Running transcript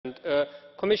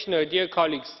Commissioner, dear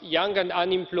colleagues, young and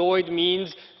unemployed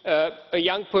means a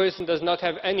young person does not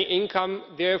have any income,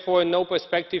 therefore no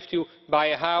perspective to buy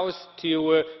a house,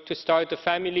 to start a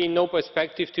family, no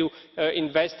perspective to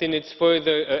invest in its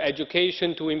further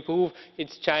education, to improve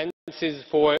its chances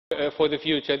for the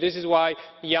future. This is why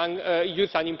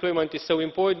youth unemployment is so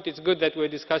important. It is good that we are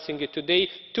discussing it today.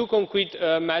 Two concrete,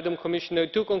 Madam Commissioner,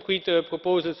 two concrete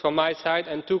proposals from my side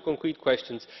and two concrete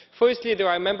questions. Firstly, there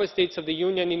are member states of the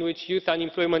Union in which youth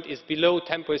unemployment is below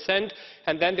 10%,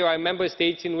 and then there are member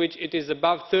states in which it is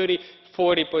above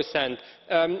 30–40%.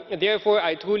 Therefore,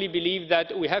 I truly believe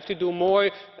that we have to do more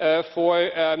for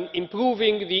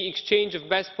improving the exchange of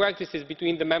best practices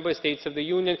between the member states of the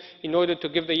Union in order to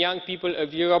give the young people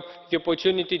of Europe the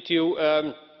opportunity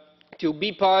to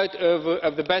be part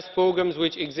of the best programmes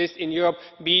which exist in Europe,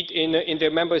 be it in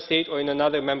their member state or in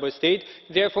another member state.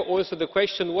 Therefore, also the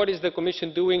question, what is the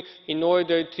Commission doing in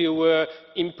order to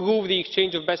improve the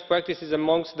exchange of best practices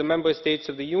amongst the member states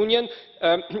of the Union?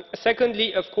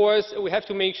 Secondly, of course, we have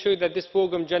to make sure that this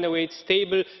programme generates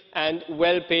stable and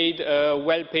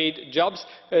well-paid jobs.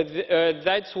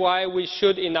 That is why we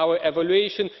should, in our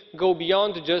evaluation, go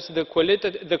beyond just the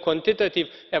quantitative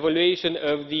evaluation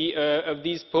of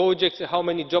these projects, how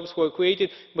many jobs were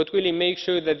created, but really make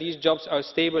sure that these jobs are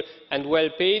stable and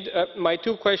well-paid. My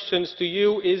two questions to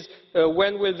you is,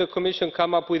 when will the Commission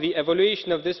come up with the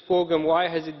evaluation of this programme? Why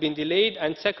has it been delayed?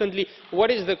 And secondly, what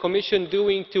is the Commission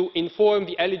doing to inform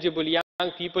the eligible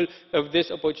young people of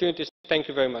this opportunity? Thank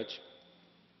you very much.